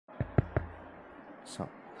So,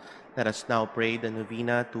 let us now pray the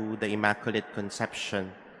novena to the Immaculate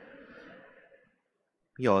Conception.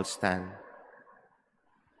 We all stand.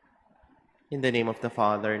 In the name of the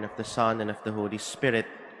Father, and of the Son, and of the Holy Spirit.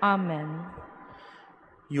 Amen.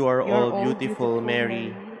 You are You are all all beautiful,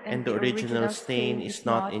 Mary, and the original stain is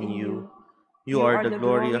not in you. You are the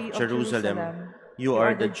glory of Jerusalem. You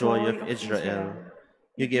are the joy of Israel.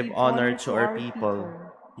 You give honor to our people.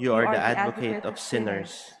 You are the advocate of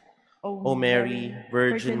sinners. O Mary,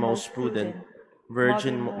 Virgin most prudent,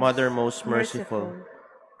 Virgin Mother most merciful,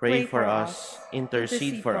 pray for us,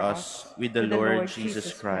 intercede for us with the Lord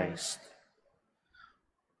Jesus Christ.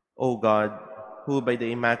 O God, who by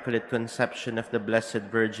the Immaculate Conception of the Blessed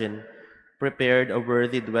Virgin prepared a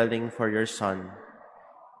worthy dwelling for your Son,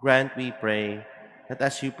 grant, we pray, that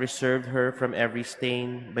as you preserved her from every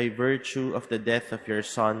stain by virtue of the death of your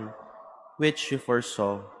Son, which you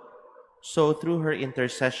foresaw, so through her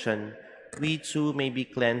intercession we too may be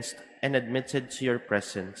cleansed and admitted to your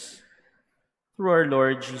presence. Through our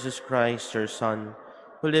Lord Jesus Christ, your Son,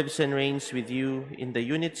 who lives and reigns with you in the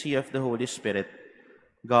unity of the Holy Spirit,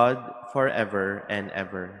 God, forever and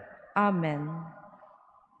ever. Amen.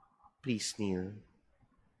 Please kneel.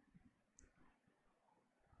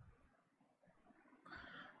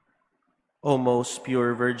 O most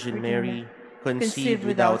pure Virgin Mary, conceived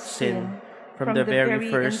without sin, from the very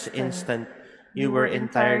first instant you were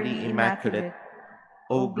entirely immaculate.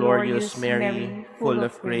 O glorious Mary, full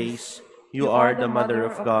of grace, you are the Mother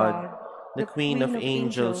of God, the Queen of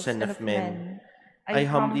angels and of men. I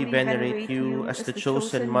humbly venerate you as the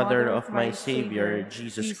chosen mother of my Savior,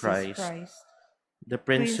 Jesus Christ. The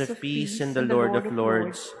Prince of Peace and the Lord of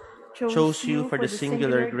Lords chose you for the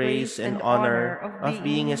singular grace and honor of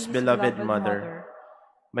being his beloved mother.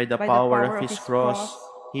 By the power of his cross,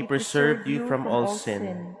 he preserved you from all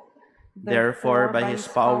sin. Therefore, by his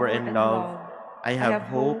power and love, I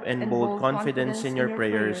have hope and bold confidence in your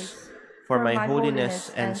prayers for my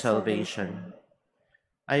holiness and salvation.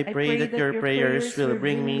 I pray that your prayers will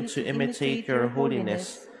bring me to imitate your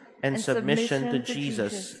holiness and submission to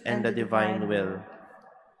Jesus and the divine will.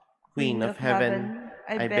 Queen of heaven,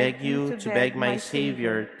 I beg you to beg my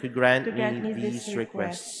Savior to grant me these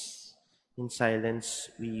requests. In silence,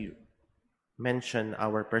 we mention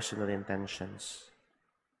our personal intentions.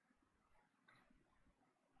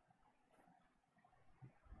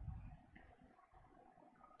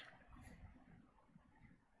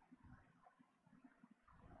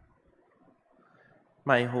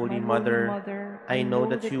 My Holy Mother, I know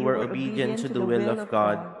that you were obedient to the will of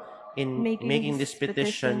God. In making this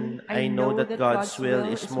petition, I know that God's will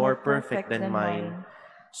is more perfect than mine.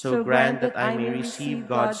 So grant that I may receive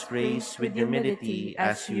God's grace with humility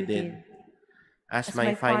as you did. As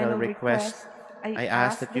my final request, I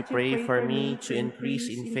ask that you pray for me to increase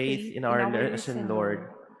in faith in our risen Lord.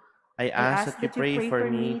 I ask that you pray for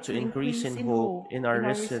me to increase in hope in our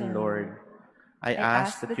risen Lord. I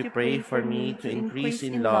ask that you pray for me to increase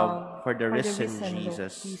in love for the risen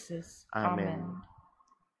Jesus. Amen.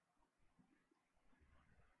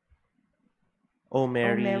 O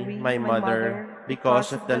Mary, my Mother,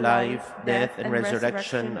 because of the life, death, and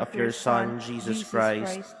resurrection of your Son, Jesus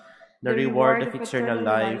Christ, the reward of eternal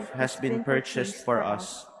life has been purchased for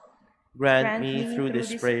us. Grant me, through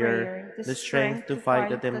this prayer, the strength to fight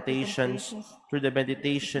the temptations through the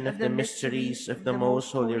meditation of the mysteries of the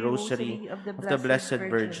Most Holy Rosary of the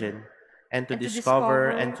Blessed Virgin, and to discover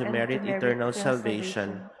and to merit eternal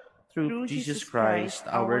salvation through Jesus Christ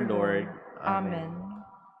our Lord. Amen.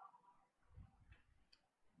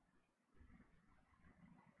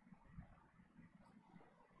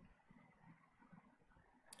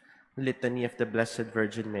 Litany of the Blessed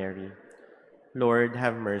Virgin Mary. Lord,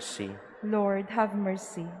 have mercy. Lord, have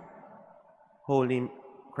mercy. Holy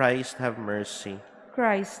Christ, have mercy.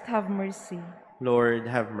 Christ, have mercy. Lord,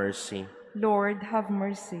 have mercy. Lord, have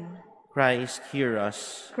mercy. Christ, hear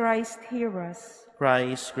us. Christ, hear us.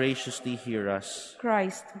 Christ, graciously hear us.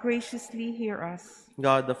 Christ, graciously hear us.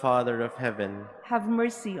 God the Father of heaven, have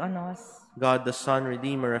mercy on us. God the Son,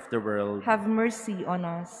 Redeemer of the world, have mercy on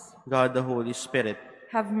us. God the Holy Spirit,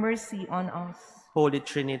 have mercy on us. Holy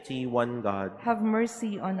Trinity, one God, have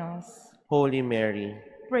mercy on us. Holy Mary,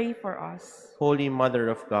 pray for us. Holy Mother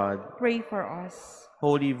of God, pray for us.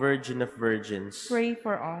 Holy Virgin of Virgins, pray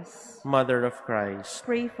for us. Mother of Christ,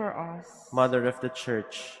 pray for us. Mother of the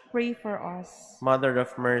Church, pray for us. Mother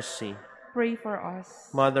of Mercy, pray for us.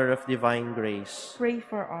 Mother of Divine Grace, pray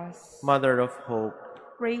for us. Mother of Hope,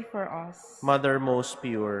 pray for us. Mother most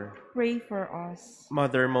pure, pray for us.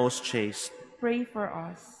 Mother most chaste, pray for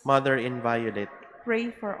us. Mother inviolate,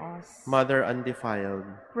 pray for us. Mother undefiled,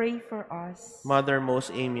 Pray for us. Mother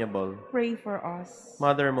most amiable, Pray for us.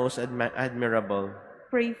 Mother most admirable,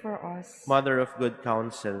 Pray for us. Mother of good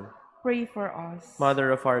counsel, Pray for us.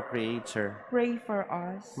 Mother of our Creator, Pray for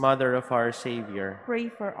us. Mother of our Savior, Pray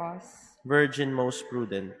for us. Virgin most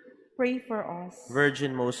prudent, Pray for us.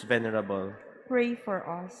 Virgin most venerable, Pray for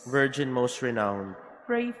us. Virgin most renowned,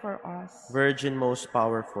 Pray for us. Virgin most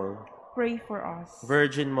powerful, Pray for us.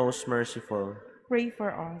 Virgin most merciful, Pray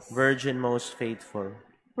for us. Virgin most faithful,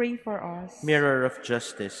 Pray for us. Mirror of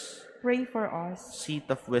justice, Pray for us. Seat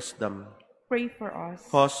of wisdom, Pray for us.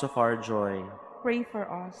 Cause of our joy, Pray for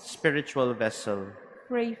us. Spiritual vessel,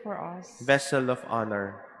 Pray for us. Vessel of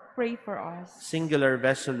honor, Pray for us. Singular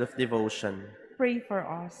vessel of devotion, Pray for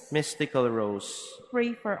us. Mystical rose,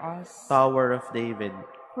 Pray for us. Tower of David,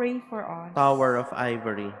 Pray for us. Tower of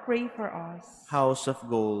ivory, Pray for us. House of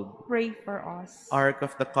gold, Pray for us. Ark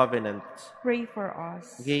of the covenant, Pray for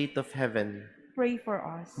us. Gate of heaven, Pray for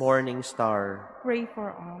us. Morning star, Pray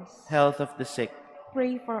for us. Health of the sick,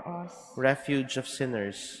 Pray for us. Refuge of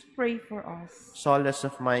sinners, Pray for us. Solace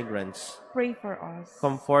of migrants, Pray for us.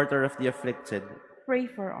 Comforter of the afflicted, Pray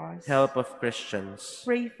for us. Help of Christians,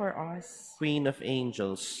 Pray for us. Queen of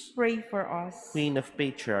angels, Pray for us. Queen of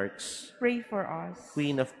patriarchs, Pray for us.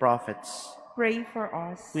 Queen of prophets, Pray for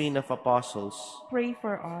us. Queen of apostles, Pray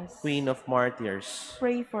for us. Queen of martyrs,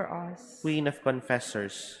 Pray for us. Queen of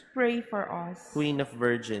confessors, Pray for us. Queen of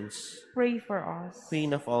virgins, Pray for us.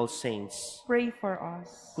 Queen of all saints, Pray for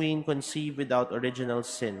us. Queen conceived without original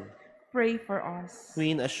sin, Pray for us.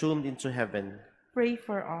 Queen assumed into heaven, Pray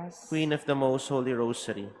for us. Queen of the most holy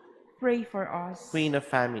rosary, Pray for us. Queen of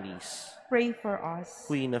families, Pray for us.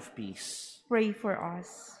 Queen of peace, Pray for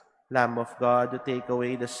us. Lamb of God, to take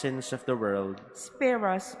away the sins of the world, Spare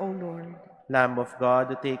us, O Lord. Lamb of God,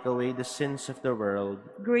 to take away the sins of the world,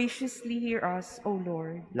 Graciously hear us, O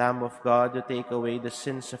Lord. Lamb of God, to take away the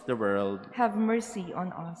sins of the world. Have mercy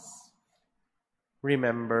on us.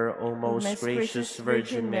 Remember, O most gracious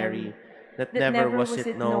Virgin Mary, that never was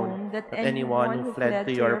it known that anyone who fled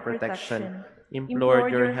to your protection, implored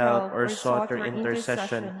your help, or sought your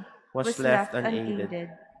intercession was left unaided.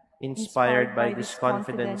 Inspired by this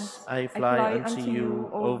confidence, I fly unto you,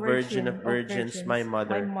 O Virgin of Virgins, my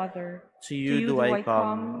Mother. To you do I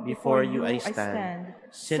come, before you I stand,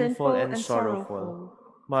 sinful and sorrowful.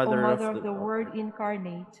 Mother of the Word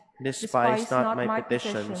incarnate, despise not my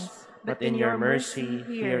petitions, but in your mercy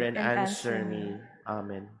hear and answer me.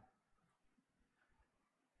 Amen.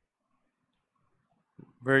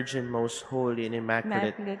 Virgin most holy and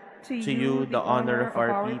immaculate, to you the honor of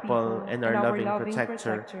our people and our loving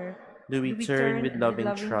protector, do we turn with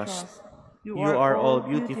loving trust. You are all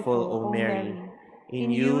beautiful, O Mary.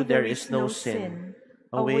 In you there is no sin.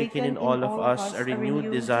 Awaken in all of us a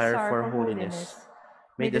renewed desire for holiness.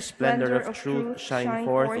 May the splendor of truth shine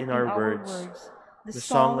forth in our words, the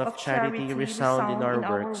song of charity resound in our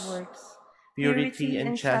works. Purity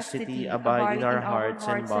and chastity abide in our hearts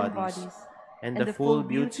and bodies, and the full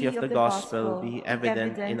beauty of the gospel be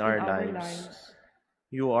evident in our lives.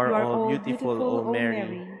 You are all beautiful, O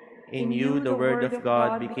Mary. In you the Word of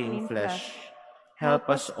God became flesh. Help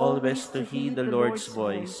us always to heed the Lord's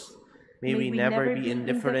voice. May we never be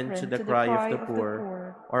indifferent to the cry of the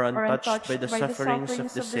poor, or untouched by the sufferings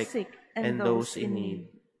of the sick and those in need.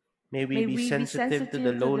 May we be sensitive to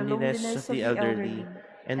the loneliness of the elderly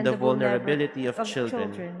and the vulnerability of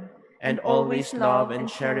children, and always love and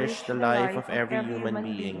cherish the life of every human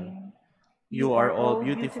being. You are all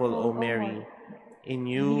beautiful, O Mary. In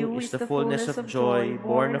you is the fullness of joy,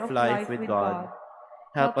 born of life with God.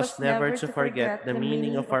 Help us never to forget the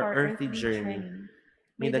meaning of our earthly journey.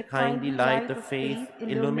 May the kindly light of faith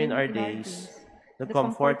illumine our days, the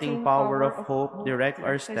comforting power of hope direct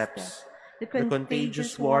our steps, the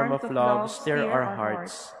contagious warmth of love stir our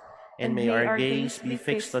hearts, and may our gaze be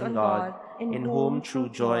fixed on God, in whom true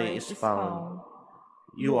joy is found.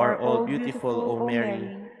 You are all beautiful, O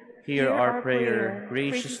Mary. Hear our prayer,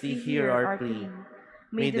 graciously hear our plea.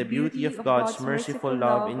 May the beauty of God's merciful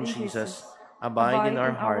love in Jesus abide in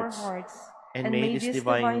our hearts, and may this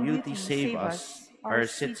divine beauty save us, our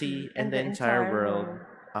city, and the entire world.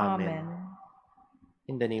 Amen.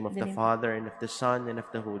 In the name of the Father, and of the Son, and of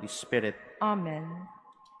the Holy Spirit. Amen.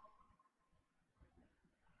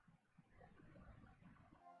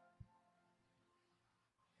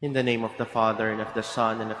 In the name of the Father, and of the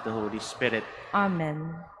Son, and of the Holy Spirit.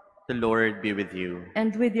 Amen. The Lord be with you.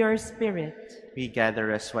 And with your spirit. We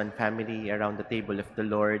gather as one family around the table of the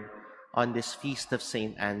Lord on this feast of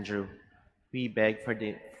Saint Andrew. We beg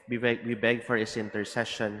for his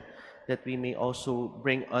intercession, that we may also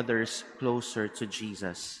bring others closer to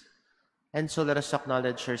Jesus. And so let us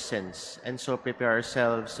acknowledge our sins, and so prepare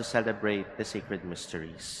ourselves to celebrate the sacred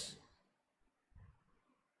mysteries.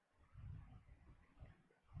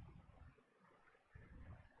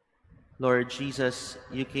 Lord Jesus,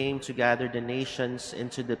 you came to gather the nations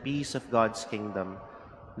into the peace of God's kingdom.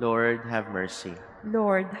 Lord, have mercy.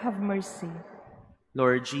 Lord, have mercy.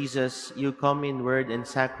 Lord Jesus, you come in word and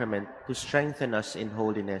sacrament to strengthen us in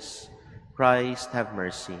holiness. Christ, have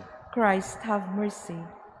mercy. Christ, have mercy.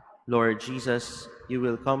 Lord Jesus, you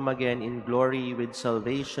will come again in glory with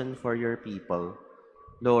salvation for your people.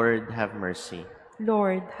 Lord, have mercy.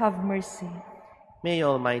 Lord, have mercy. May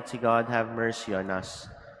Almighty God have mercy on us,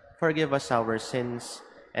 forgive us our sins,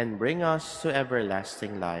 and bring us to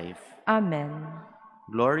everlasting life. Amen.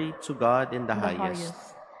 Glory to God in the In the highest.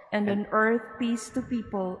 highest, and on earth peace to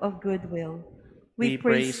people of good will. We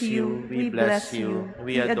praise you, we bless you,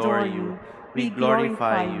 we adore you, we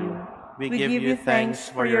glorify you, we give you thanks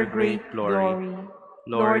for your great glory.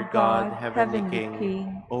 Lord God, Heavenly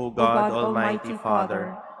King, O God, Almighty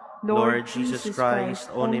Father, Lord Jesus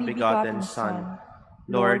Christ, only begotten Son,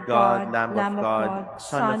 Lord God, Lamb of God,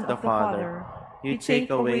 Son of the Father, you take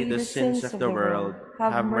away the sins of the world,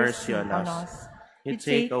 have mercy on us. You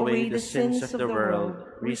take away the sins of the world,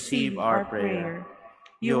 receive our prayer.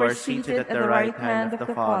 You are seated at the right hand of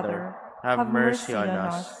the Father, have mercy on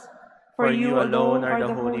us. For you alone are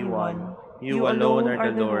the Holy One, you alone are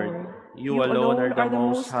the Lord, you alone are the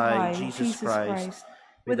Most High, Jesus Christ,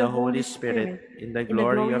 with the Holy Spirit, in the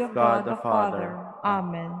glory of God the Father.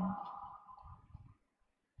 Amen.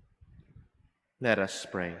 Let us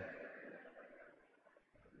pray.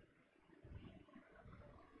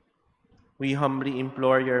 We humbly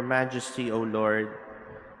implore your majesty, O Lord,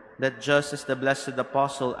 that just as the blessed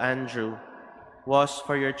Apostle Andrew was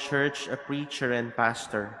for your church a preacher and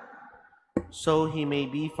pastor, so he may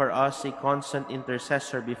be for us a constant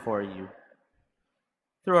intercessor before you.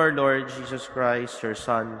 Through our Lord Jesus Christ, your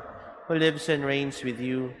Son, who lives and reigns with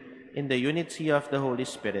you in the unity of the Holy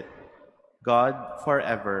Spirit, God,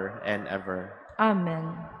 forever and ever.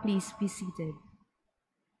 Amen. Please be seated.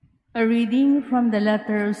 A reading from the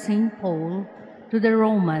letter of St. Paul to the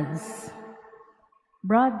Romans.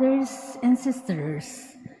 Brothers and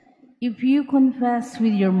sisters, if you confess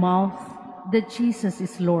with your mouth that Jesus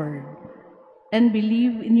is Lord, and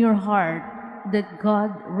believe in your heart that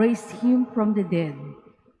God raised him from the dead,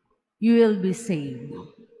 you will be saved.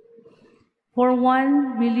 For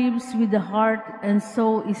one believes with the heart and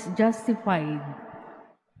so is justified,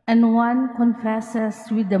 and one confesses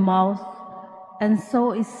with the mouth and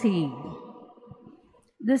so is saved.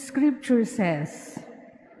 The scripture says,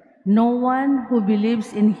 "No one who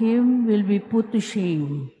believes in him will be put to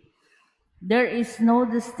shame." There is no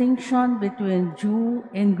distinction between Jew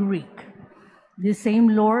and Greek. The same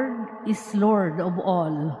Lord is Lord of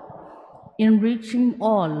all, enriching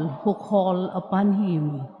all who call upon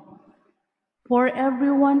him. For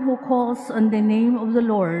everyone who calls on the name of the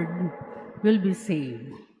Lord will be saved.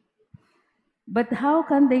 But how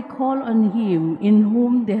can they call on him in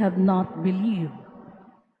whom they have not believed?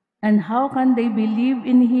 And how can they believe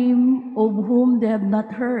in him of whom they have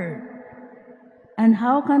not heard? And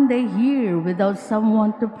how can they hear without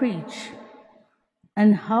someone to preach?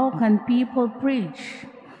 And how can people preach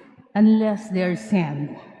unless they are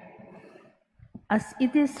sent? As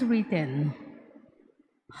it is written,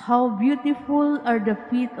 "How beautiful are the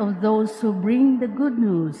feet of those who bring the good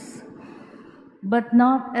news!" But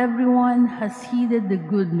not everyone has heeded the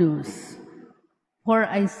good news. For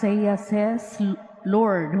Isaiah says,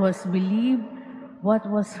 "Lord, who has believed what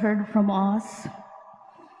was heard from us?"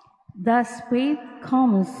 Thus faith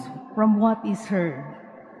comes from what is heard,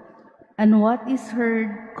 and what is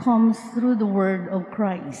heard comes through the word of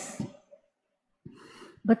Christ.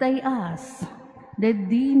 But I ask, did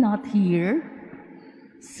they not hear?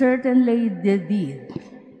 Certainly they did.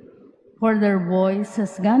 For their voice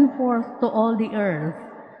has gone forth to all the earth,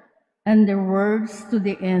 and their words to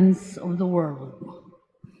the ends of the world.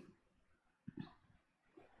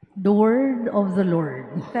 The word of the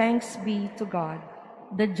Lord. Thanks be to God.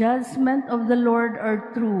 The judgment of the Lord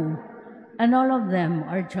are true, and all of them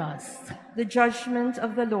are just. The judgment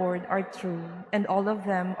of the Lord are true, and all of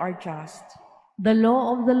them are just. The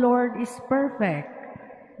law of the Lord is perfect,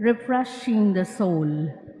 refreshing the soul.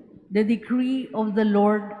 The decree of the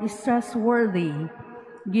Lord is trustworthy,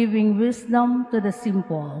 giving wisdom to the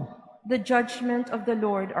simple. The judgment of the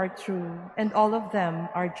Lord are true, and all of them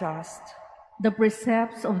are just. The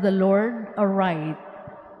precepts of the Lord are right,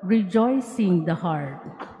 rejoicing the heart.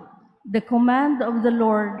 The command of the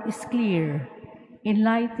Lord is clear,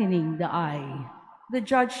 enlightening the eye. The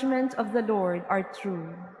judgment of the Lord are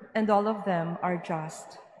true, and all of them are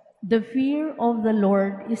just. The fear of the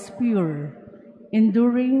Lord is pure,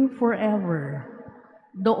 enduring forever.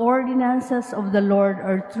 The ordinances of the Lord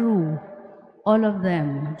are true, all of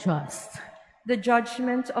them just. The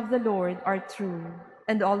judgments of the Lord are true,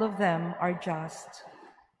 and all of them are just.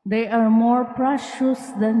 They are more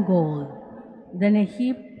precious than gold, than a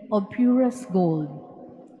heap of purest gold,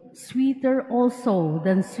 sweeter also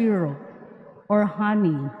than syrup or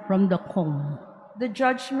honey from the comb. The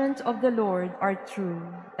judgments of the Lord are true,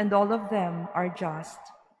 and all of them are just.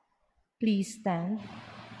 Please stand.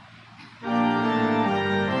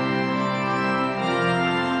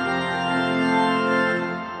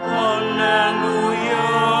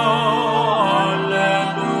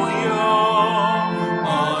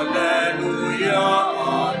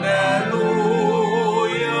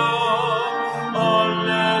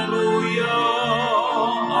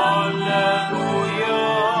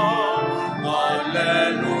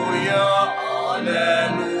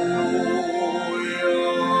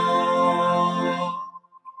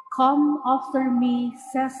 Come after me,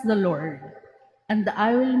 says the Lord, and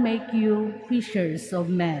I will make you fishers of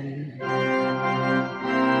men.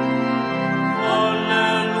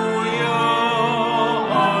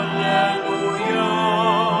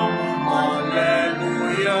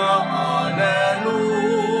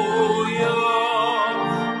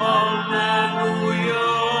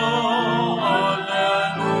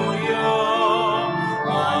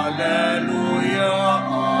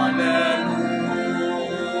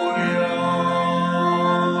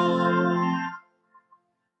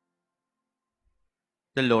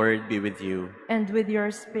 The Lord be with you. And with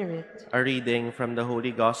your spirit. A reading from the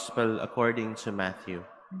Holy Gospel according to Matthew.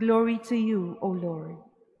 Glory to you, O Lord.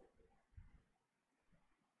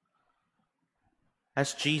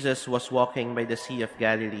 As Jesus was walking by the Sea of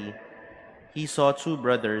Galilee, he saw two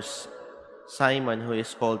brothers, Simon, who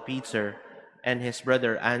is called Peter, and his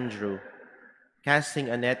brother Andrew, casting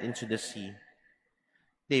a net into the sea.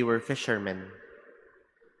 They were fishermen.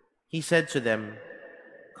 He said to them,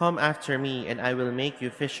 "Come after me, and I will make you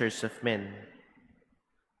fishers of men."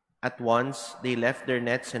 At once they left their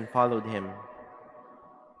nets and followed him.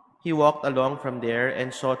 He walked along from there and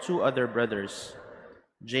saw two other brothers,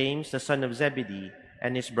 James the son of Zebedee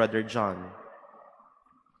and his brother John.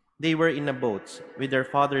 They were in a boat with their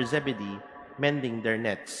father Zebedee, mending their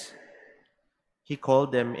nets. He called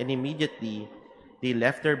them, and immediately they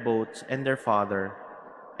left their boat and their father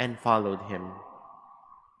and followed him.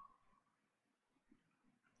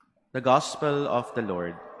 The Gospel of the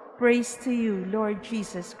Lord. Praise to you, Lord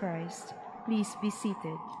Jesus Christ. Please be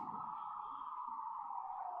seated.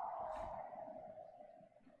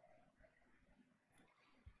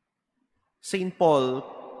 St. Paul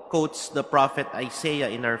quotes the prophet Isaiah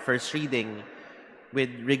in our first reading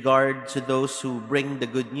with regard to those who bring the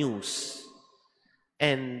good news.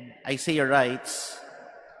 And Isaiah writes,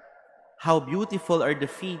 "How beautiful are the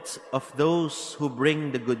feet of those who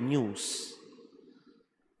bring the good news."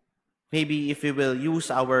 Maybe if we will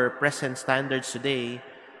use our present standards today,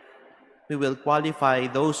 we will qualify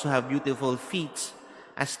those who have beautiful feet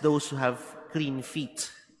as those who have clean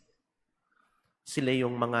feet. Sila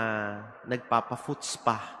yung mga nagpapa-foot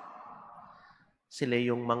spa. Sila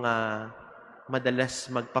yung mga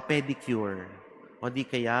madalas magpa-pedicure o di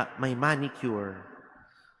kaya may manicure.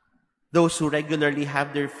 Those who regularly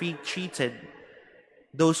have their feet treated,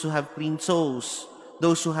 those who have clean toes,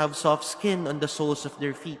 those who have soft skin on the soles of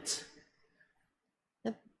their feet.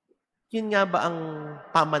 Yun nga ba ang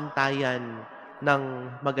pamantayan ng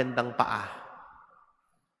magandang paa?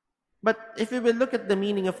 But if we will look at the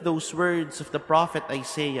meaning of those words of the prophet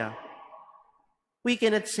Isaiah, we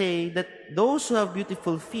cannot say that those who have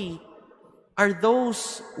beautiful feet are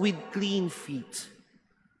those with clean feet.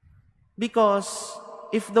 Because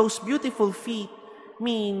if those beautiful feet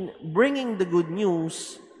mean bringing the good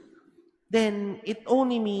news, then it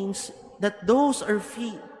only means that those are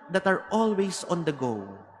feet that are always on the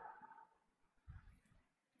go.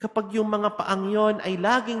 Kapag yung mga paang yon ay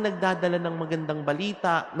laging nagdadala ng magandang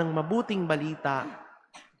balita, ng mabuting balita,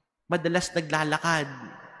 madalas naglalakad,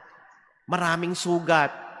 maraming sugat,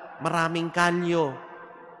 maraming kalyo,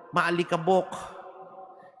 maalikabok.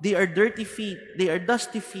 They are dirty feet, they are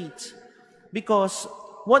dusty feet, because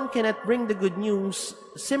one cannot bring the good news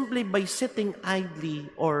simply by sitting idly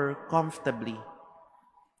or comfortably.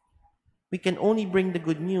 We can only bring the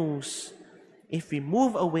good news if we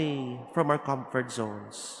move away from our comfort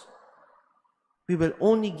zones. We will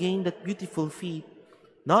only gain that beautiful feet,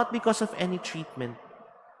 not because of any treatment,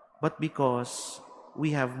 but because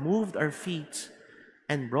we have moved our feet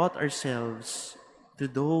and brought ourselves to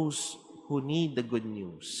those who need the good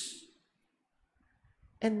news.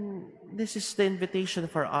 And this is the invitation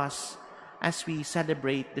for us as we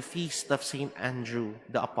celebrate the feast of Saint Andrew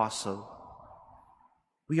the Apostle.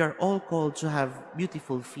 We are all called to have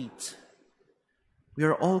beautiful feet. We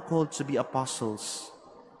are all called to be apostles,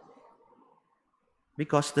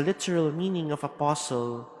 because the literal meaning of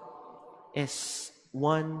apostle is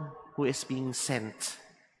one who is being sent.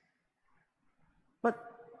 But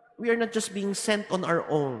we are not just being sent on our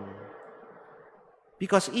own,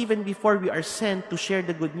 because even before we are sent to share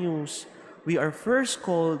the good news, we are first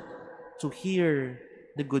called to hear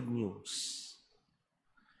the good news.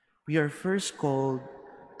 We are first called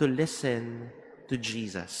to listen to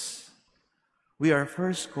Jesus. We are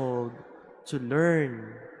first called to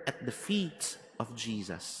learn at the feet of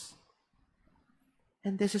Jesus.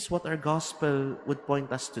 And this is what our gospel would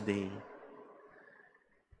point us today.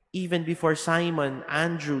 Even before Simon,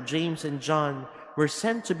 Andrew, James, and John were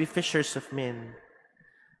sent to be fishers of men,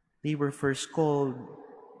 they were first called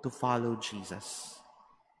to follow Jesus.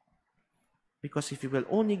 Because if you will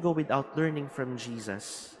only go without learning from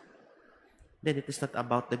Jesus, then it is not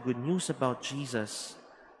about the good news about Jesus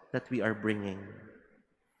that we are bringing.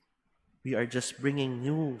 We are just bringing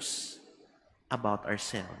news about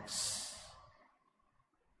ourselves.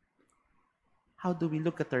 How do we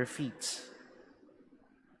look at our feet?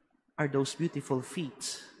 Are those beautiful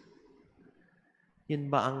feet?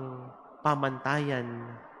 Yun ba ang pamantayan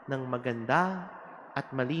ng maganda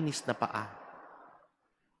at malinis na paa?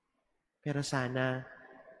 Pero sana,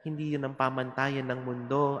 hindi yun ang pamantayan ng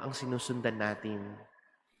mundo ang sinusundan natin,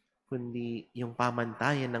 kundi yung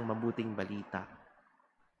pamantayan ng mabuting balita.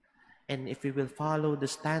 And if we will follow the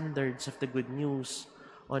standards of the good news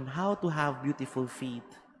on how to have beautiful feet,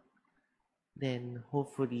 then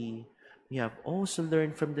hopefully we have also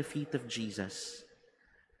learned from the feet of Jesus,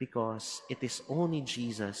 because it is only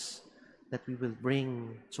Jesus that we will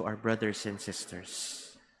bring to our brothers and sisters.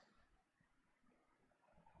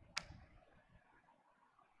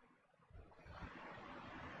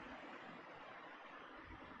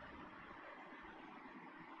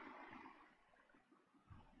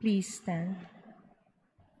 Please stand.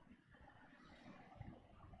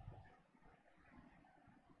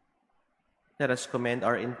 Let us commend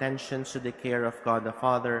our intentions to the care of God the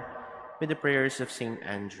Father with the prayers of Saint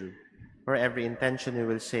Andrew. For every intention we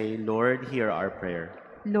will say, Lord, hear our prayer.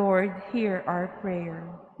 Lord, hear our prayer.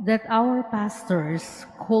 That our pastors,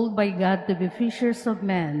 called by God to be fishers of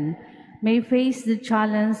men, may face the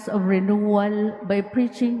challenge of renewal by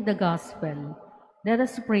preaching the gospel. Let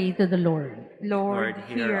us pray to the Lord. Lord,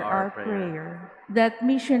 hear our prayer. That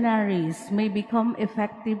missionaries may become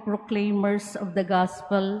effective proclaimers of the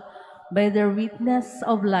gospel by their witness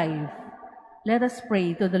of life. Let us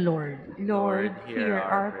pray to the Lord. Lord, hear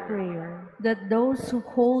our prayer. That those who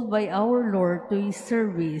called by our Lord to His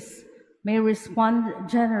service may respond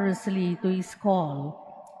generously to His call.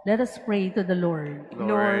 Let us pray to the Lord.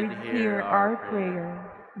 Lord, hear our prayer.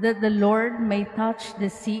 That the Lord may touch the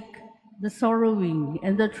sick, the sorrowing,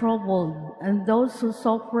 and the troubled, and those who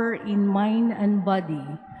suffer in mind and body.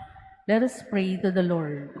 Let us pray to the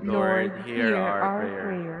Lord. Lord, hear our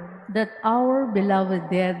prayer. That our beloved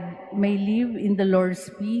dead may live in the Lord's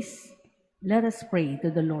peace. Let us pray to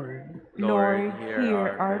the Lord. Lord,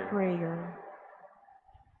 hear our prayer.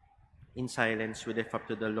 In silence, we lift up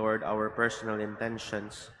to the Lord our personal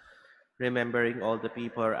intentions, remembering all the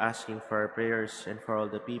people are asking for our prayers and for all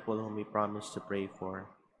the people whom we promise to pray for.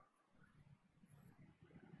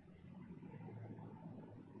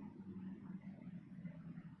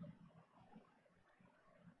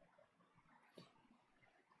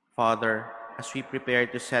 Father, as we prepare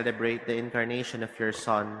to celebrate the incarnation of your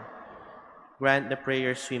Son, grant the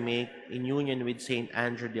prayers we make in union with Saint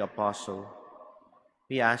Andrew the Apostle.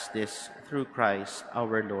 We ask this through Christ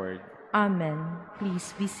our Lord. Amen.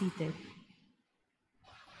 Please be seated.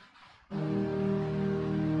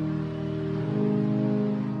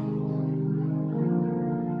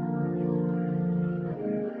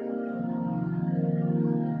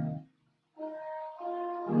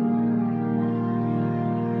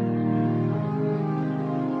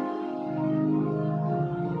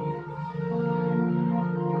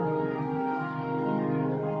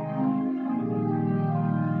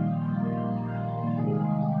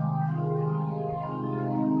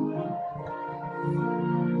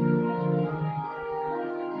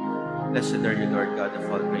 Blessed are you, Lord God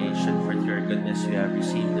of all creation, for through your goodness we have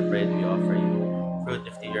received the bread we offer you, fruit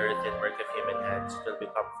of the earth and work of human hands. It will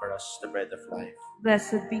become for us the bread of life.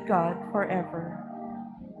 Blessed be God forever.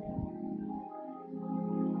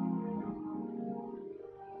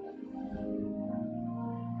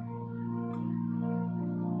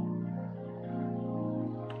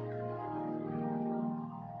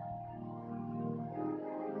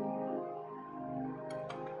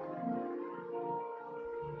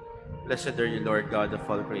 Blessed are you, Lord God of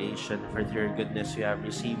all creation, for through your goodness you have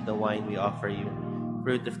received the wine we offer you,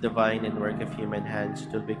 fruit of the vine and work of human hands.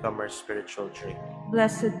 It will become our spiritual drink.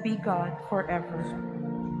 Blessed be God forever.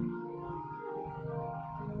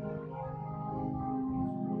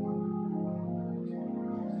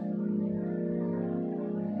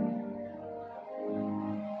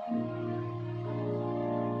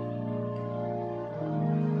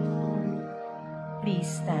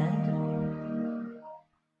 Please stand.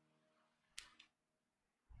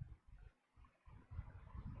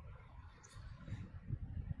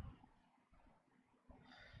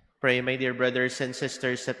 Pray, my dear brothers and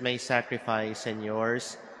sisters, that my sacrifice and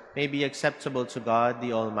yours may be acceptable to God,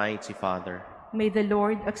 the Almighty Father. May the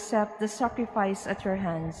Lord accept the sacrifice at your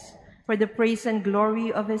hands for the praise and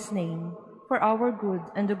glory of his name, for our good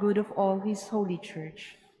and the good of all his holy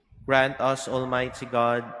church. Grant us, Almighty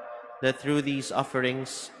God, that through these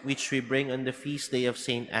offerings which we bring on the feast day of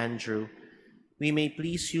Saint Andrew, we may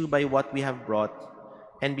please you by what we have brought,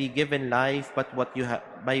 and be given life by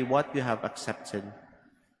what you have accepted.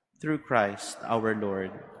 Through Christ our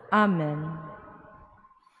Lord. Amen.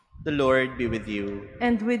 The Lord be with you.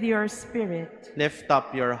 And with your spirit, Lift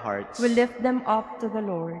up your hearts. we lift them up to the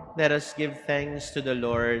Lord. Let us give thanks to the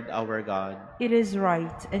Lord our God. It is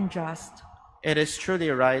right and just. It is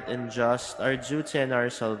truly right and just, our duty and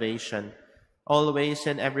our salvation, always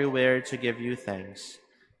and everywhere to give you thanks,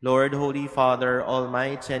 Lord, Holy Father,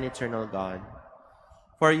 Almighty and eternal God.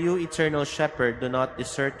 For you, eternal Shepherd, do not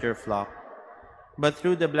desert your flock, but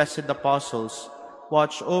through the blessed apostles,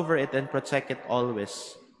 watch over it and protect it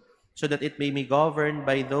always, so that it may be governed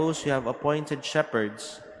by those you have appointed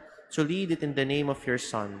shepherds to lead it in the name of your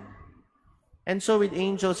Son. And so with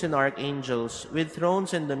angels and archangels, with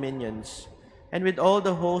thrones and dominions, and with all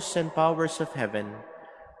the hosts and powers of heaven,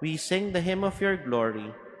 we sing the hymn of your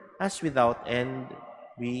glory, as without end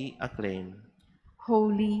we acclaim.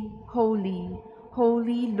 Holy, holy,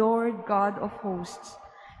 holy Lord God of hosts,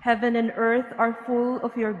 heaven and earth are full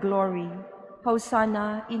of your glory.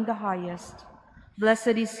 Hosanna in the highest.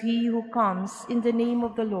 Blessed is he who comes in the name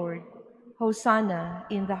of the Lord. Hosanna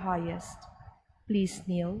in the highest. Please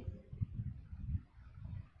kneel.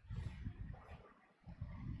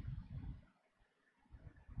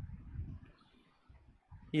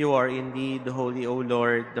 You are indeed holy, O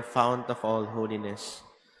Lord, the fount of all holiness.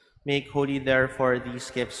 Make holy, therefore, these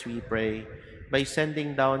gifts, we pray, by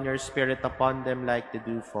sending down your Spirit upon them like the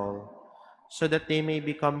dewfall, so that they may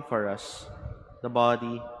become for us the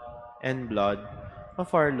body and blood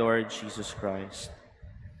of our Lord Jesus Christ.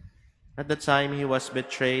 At the time he was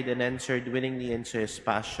betrayed and entered willingly into his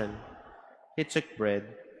passion, he took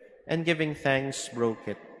bread, and giving thanks, broke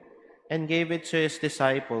it, and gave it to his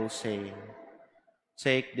disciples, saying,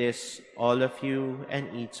 "Take this, all of you,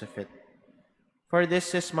 and eat of it. For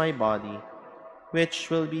this is my body, which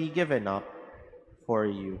will be given up for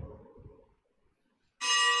you."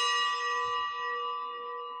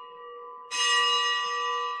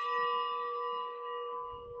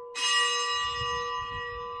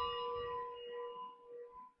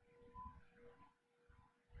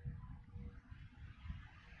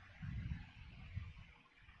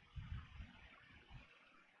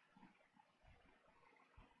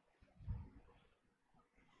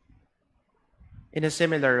 In a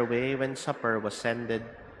similar way, when supper was ended,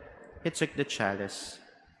 he took the chalice,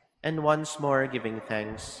 and once more giving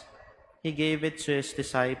thanks, he gave it to his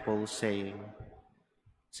disciples, saying,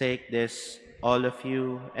 "Take this, all of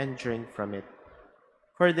you, and drink from it.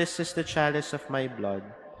 For this is the chalice of my blood,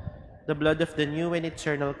 the blood of the new and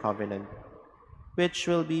eternal covenant, which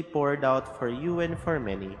will be poured out for you and for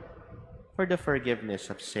many, for the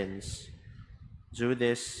forgiveness of sins. Do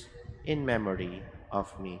this in memory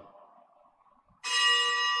of me."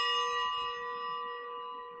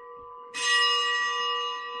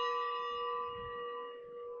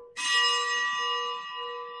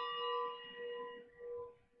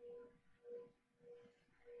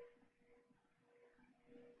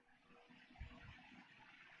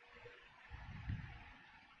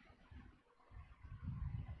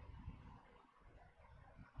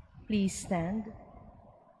 Please stand.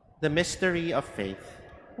 The mystery of faith.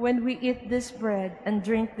 When we eat this bread and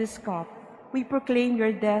drink this cup, we proclaim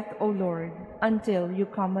your death, O Lord, until you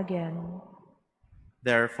come again.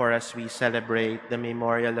 Therefore, as we celebrate the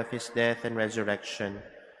memorial of his death and resurrection,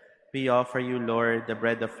 we offer you, Lord, the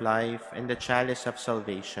bread of life and the chalice of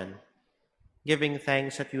salvation, giving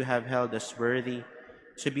thanks that you have held us worthy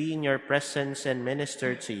to be in your presence and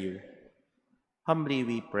minister to you. Humbly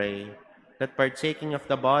we pray that, partaking of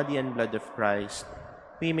the body and blood of Christ,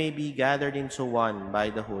 we may be gathered into one by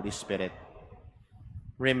the Holy Spirit.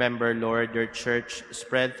 Remember, Lord, your church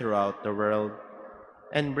spread throughout the world,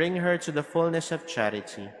 and bring her to the fullness of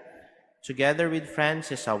charity, together with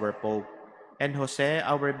Francis our Pope, and Jose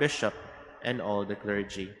our Bishop, and all the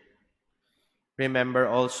clergy. Remember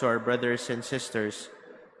also our brothers and sisters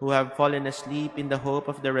who have fallen asleep in the hope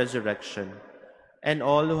of the resurrection, and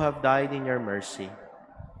all who have died in your mercy.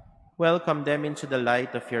 Welcome them into the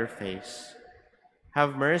light of your face.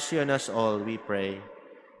 Have mercy on us all, we pray,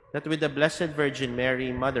 that with the Blessed Virgin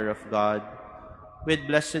Mary, Mother of God, with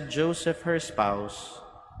blessed Joseph, her spouse,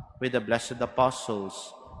 with the blessed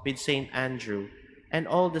apostles, with Saint Andrew, and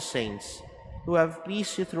all the saints who have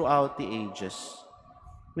pleased you throughout the ages,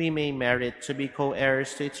 we may merit to be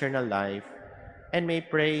co-heirs to eternal life, and may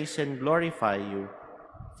praise and glorify you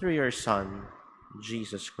through your Son,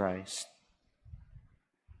 Jesus Christ.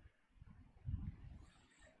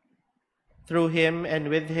 Through him, and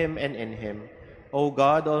with him, and in him, O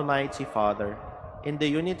God, Almighty Father, in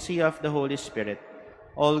the unity of the Holy Spirit,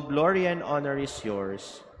 all glory and honor is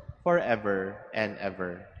yours, forever and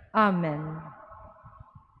ever. Amen.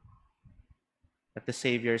 At the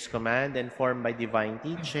Savior's command, and formed by divine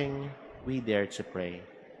teaching, we dare to pray.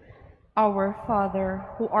 Our Father,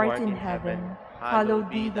 who art in heaven, hallowed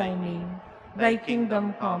be thy name. Thy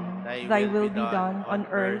kingdom come, thy will be done on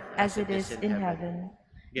earth as it is in heaven.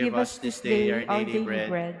 Give us this day our daily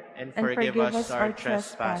bread, and forgive us our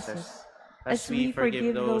trespasses, as we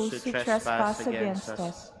forgive those who trespass against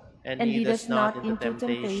us. And lead us not into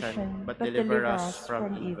temptation, but deliver us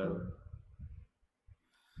from evil.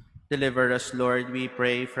 Deliver us, Lord, we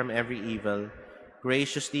pray, from every evil.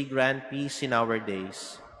 Graciously grant peace in our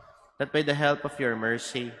days, that by the help of your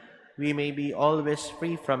mercy we may be always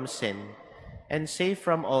free from sin and safe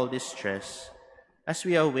from all distress, as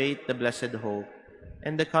we await the blessed hope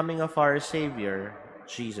and the coming of our Savior,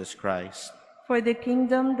 Jesus Christ. For the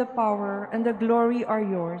kingdom, the power, and the glory are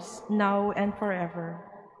yours, now and forever.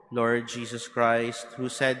 Lord Jesus Christ, who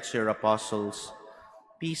said to your apostles,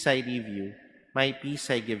 "Peace I leave you, my peace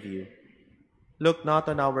I give you," look not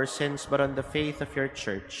on our sins but on the faith of your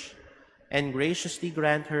church, and graciously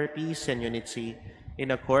grant her peace and unity in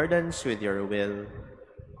accordance with your will,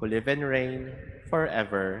 who live and reign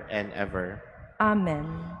forever and ever.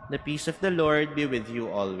 Amen. The peace of the Lord be with you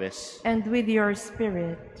always. And with your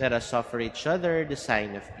spirit. Let us offer each other the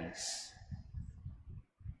sign of peace.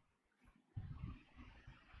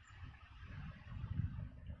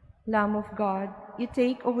 Lamb of God, you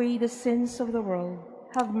take away the sins of the world.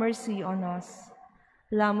 Have mercy on us.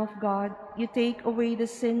 Lamb of God, you take away the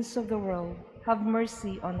sins of the world. Have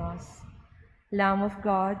mercy on us. Lamb of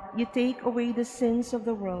God, you take away the sins of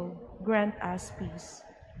the world. Grant us peace.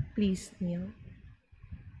 Please kneel.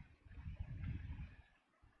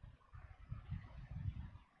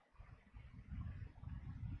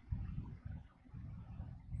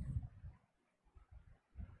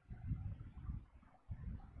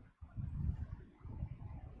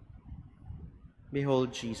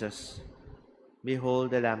 Behold Jesus.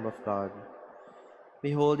 Behold the Lamb of God.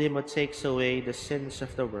 Behold him who takes away the sins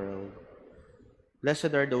of the world.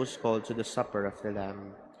 Blessed are those called to the supper of the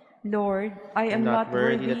Lamb. Lord, I am not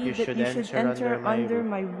worthy that you should enter under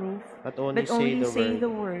my roof, but only say the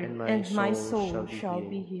word, and my soul shall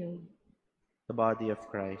be healed. The body of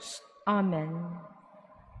Christ. Amen.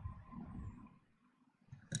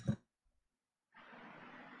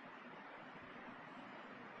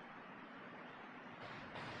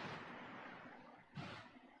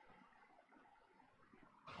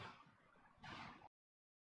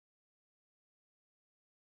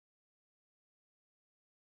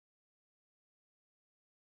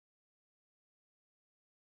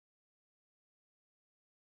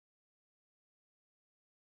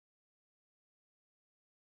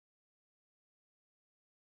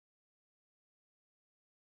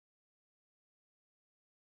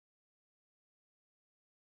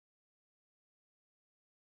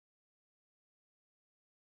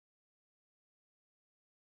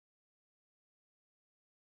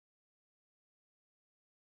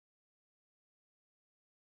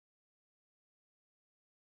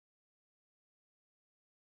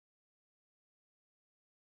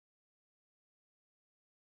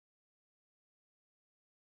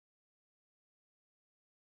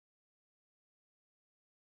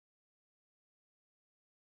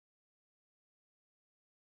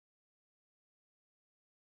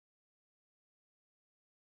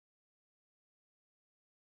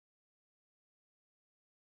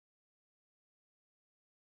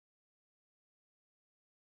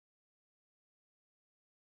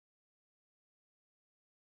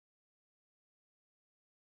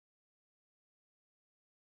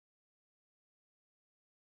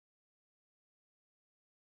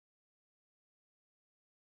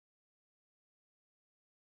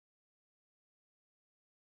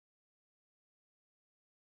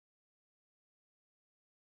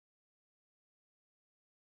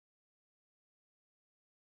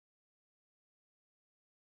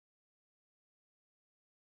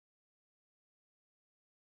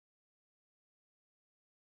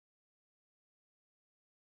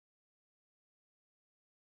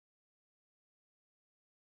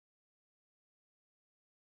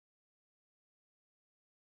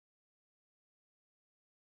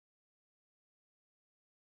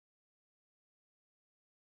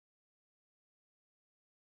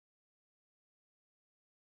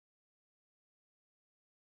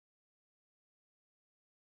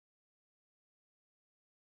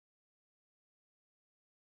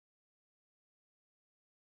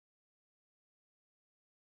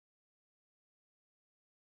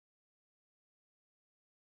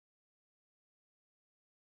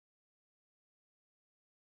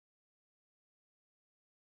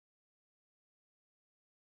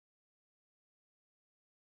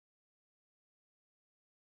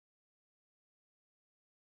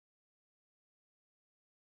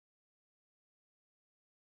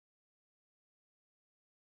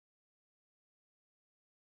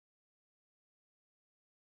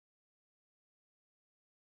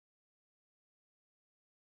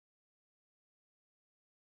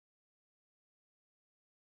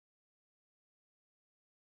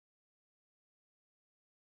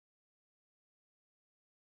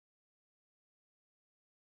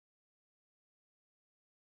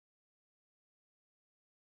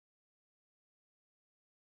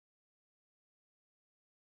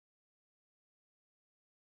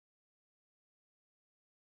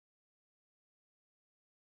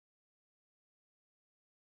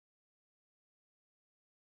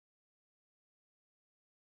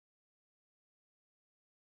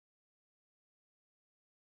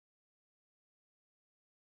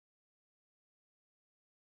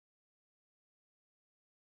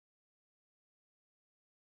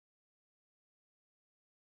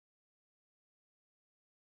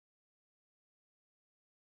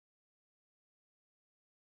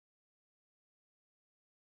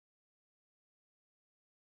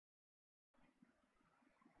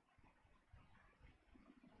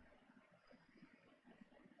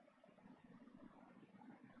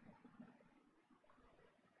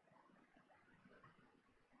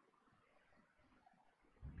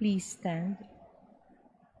 Please stand.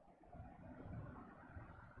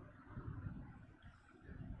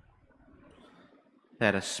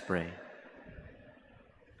 Let us pray.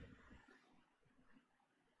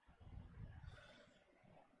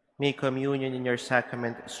 May communion in your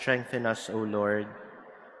sacrament strengthen us, O Lord,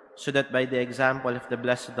 so that by the example of the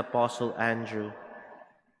blessed Apostle Andrew,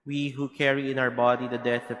 we who carry in our body the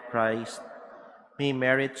death of Christ may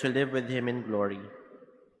merit to live with him in glory,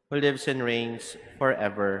 who lives and reigns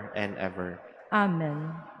forever and ever.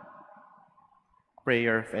 Amen.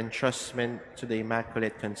 Prayer of entrustment to the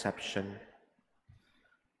Immaculate Conception.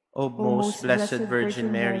 O most most blessed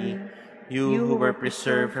Virgin Mary, you who were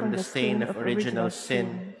preserved from the stain of original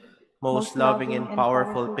sin, most loving and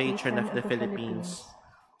powerful patron of the Philippines,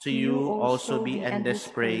 to you also be endless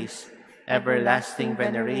praise, everlasting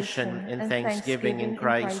veneration, and thanksgiving in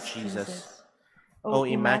Christ Jesus. O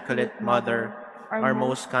Immaculate Mother, our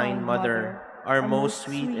most kind Mother, our most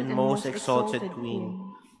sweet and most exalted Queen,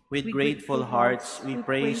 with grateful hearts we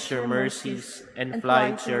praise your mercies and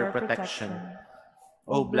fly to your protection.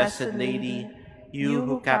 O Blessed Lady, you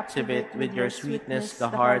who captivate with your sweetness the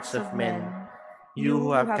hearts of men, you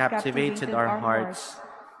who have captivated our hearts,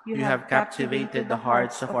 you have captivated the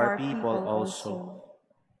hearts of our people also.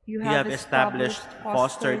 You have established,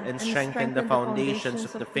 fostered, and strengthened the foundations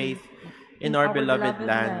of the faith in our beloved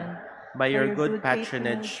land by your good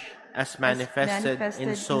patronage, as manifested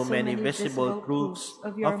in so many visible proofs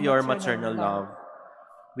of your maternal love.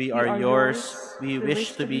 We are yours, we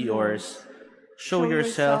wish to be yours. Show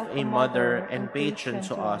yourself a mother and patron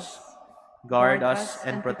to us. Guard us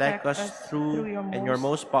and protect us through and your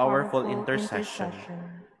most powerful intercession.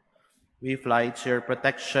 We fly to your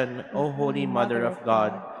protection, O Holy Mother of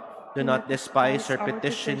God. Do not despise our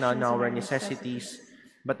petition on our necessities,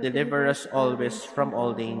 but deliver us always from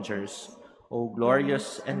all dangers. O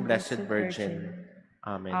glorious and blessed Virgin.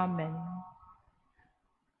 Amen. Amen.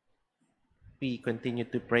 We continue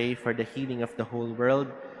to pray for the healing of the whole world,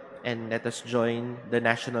 and let us join the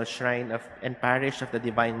National Shrine and Parish of the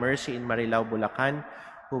Divine Mercy in Marilao, Bulacan,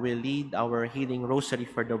 who will lead our healing rosary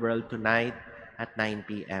for the world tonight at 9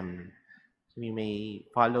 p.m. So we may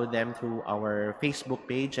follow them through our Facebook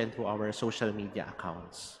page and through our social media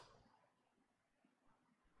accounts.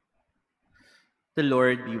 The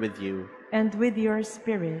Lord be with you. And with your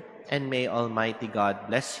spirit. And may Almighty God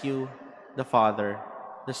bless you, the Father,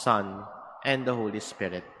 the Son, and the Holy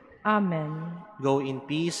Spirit. Amen. Go in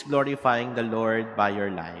peace, glorifying the Lord by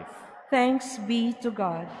your life. Thanks be to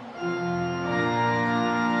God.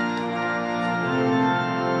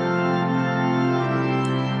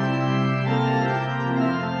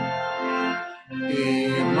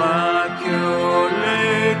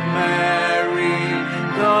 Immaculate Mary,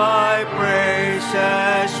 thy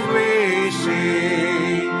praises we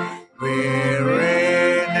sing. We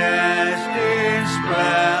reignest in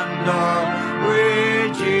splendor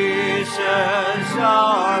with Jesus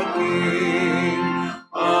our King.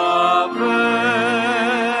 Ave,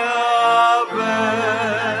 Ave,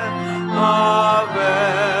 Ave